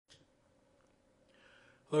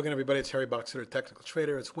Hello again, everybody. It's Harry Boxer, Technical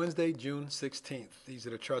Trader. It's Wednesday, June 16th. These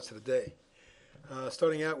are the charts of the day.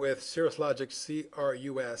 Starting out with Cirrus Logic,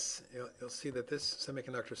 CRUS, you'll see that this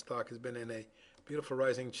semiconductor stock has been in a beautiful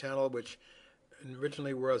rising channel, which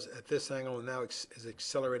originally was at this angle and now is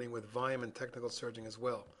accelerating with volume and technical surging as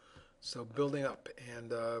well. So building up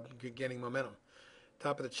and gaining momentum.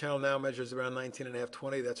 Top of the channel now measures around 19.5,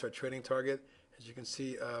 20. That's our trading target. As you can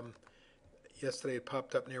see, yesterday it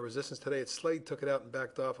popped up near resistance. Today it slightly took it out and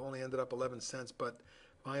backed off, only ended up 11 cents, but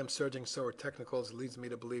volume surging, so are technicals. Leads me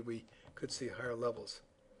to believe we could see higher levels.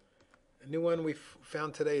 A new one we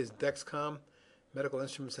found today is DXCM, Medical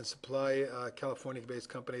Instruments and Supply, California-based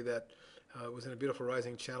company that was in a beautiful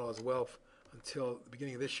rising channel as well until the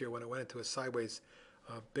beginning of this year when it went into a sideways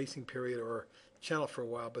basing period or channel for a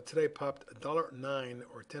while. But today popped $1.09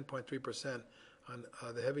 or 10.3% on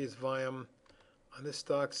the heaviest volume on this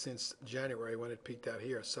stock since January when it peaked out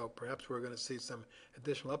here. So perhaps we're going to see some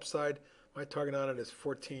additional upside. My target on it is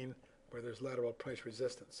 14, where there's lateral price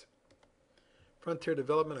resistance. Frontier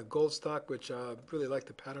Development, a gold stock, which I really like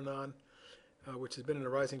the pattern on, which has been in a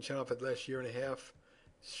rising channel for the last year and a half.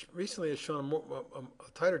 Recently has shown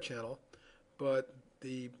a tighter channel, but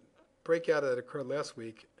the breakout that occurred last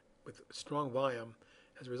week with strong volume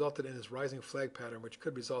has resulted in this rising flag pattern, which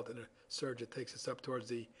could result in a surge that takes us up towards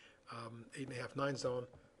the 8.5, 9 zone,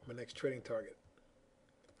 my next trading target.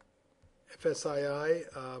 FSII,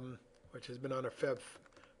 which has been on our Feb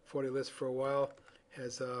 40 list for a while,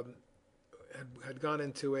 has had gone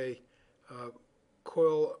into a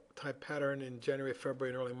coil type pattern in January,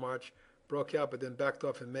 February, and early March, broke out, but then backed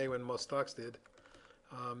off in May when most stocks did.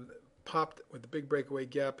 Popped with the big breakaway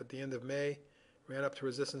gap at the end of May, ran up to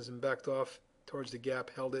resistance and backed off towards the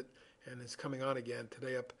gap, held it, and is coming on again.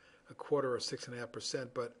 Today up a quarter or 6.5%,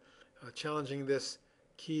 but challenging this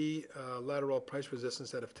key lateral price resistance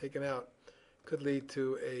that have taken out could lead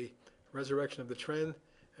to a resurrection of the trend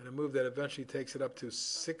and a move that eventually takes it up to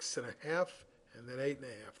 6.5 and then 8.5.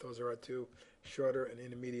 Those are our two shorter and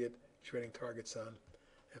intermediate trading targets on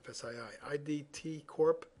FSII. IDT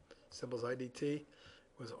Corp, symbols IDT,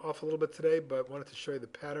 was off a little bit today, but wanted to show you the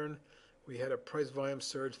pattern. We had a price volume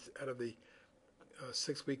surge out of the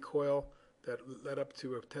 6-week coil that led up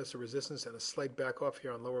to a test of resistance and a slight back off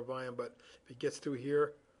here on lower volume, but if it gets through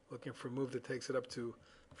here, looking for a move that takes it up to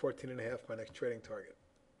 14.5, my next trading target.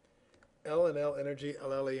 L&L Energy,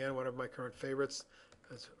 LLEN, one of my current favorites,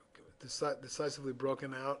 has decisively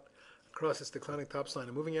broken out across its declining top line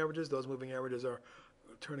of moving averages. Those moving averages are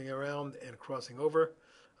turning around and crossing over.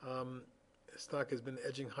 The stock has been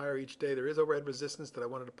edging higher each day. There is overhead resistance that I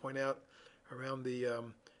wanted to point out around the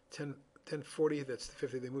 1040, that's the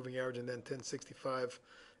 50-day moving average, and then 1065,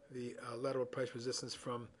 the lateral price resistance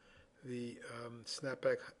from the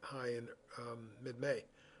snapback high in mid-May.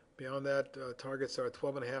 Beyond that, targets are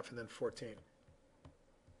 12.5 and then 14.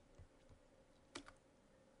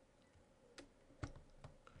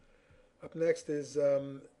 Up next is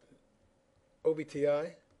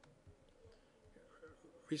OVTI.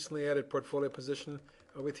 Recently added portfolio position.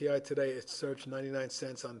 OVTI today it surged 99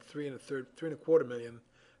 cents on 3.25 million.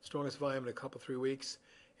 Strongest volume in a couple 3 weeks,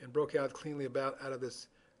 and broke out cleanly out of this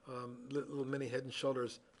little mini head and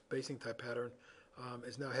shoulders basing type pattern.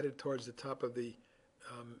 Is now headed towards the top of the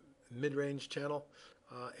mid-range channel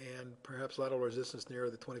and perhaps lateral resistance near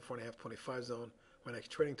the 24.5, 25 zone, my next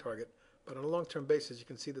trading target. But on a long-term basis, you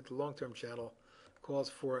can see that the long-term channel calls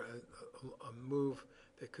for a move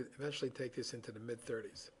that could eventually take this into the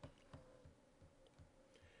mid-30s.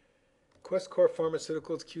 Quest Corp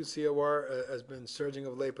Pharmaceuticals, QCOR, has been surging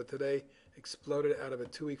of late, but today exploded out of a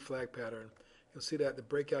 2-week flag pattern. You'll see that the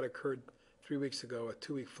breakout occurred 3 weeks ago. A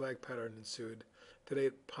 2-week flag pattern ensued. Today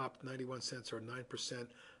it popped 91 cents or 9%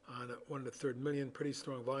 on 1/3 million. Pretty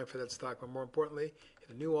strong volume for that stock, but more importantly,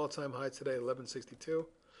 hit a new all-time high today, 1162.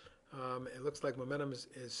 It looks like momentum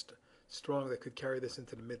is strong that could carry this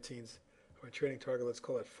into the mid-teens. Our trading target, let's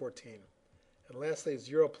call it 14. And lastly is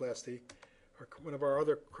Europlasty, one of our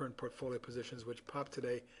other current portfolio positions, which popped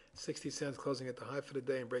today 60 cents, closing at the high for the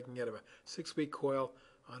day and breaking out of a 6-week coil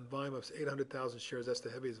on volume of 800,000 shares. That's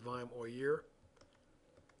the heaviest volume all year.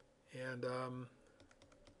 And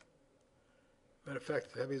matter of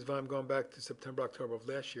fact, the heaviest volume going back to September, October of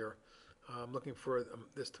last year. I'm looking for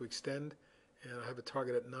this to extend, and I have a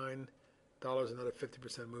target at $9, another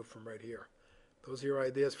 50% move from right here. Those are your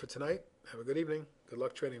ideas for tonight. Have a good evening. Good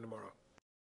luck trading tomorrow.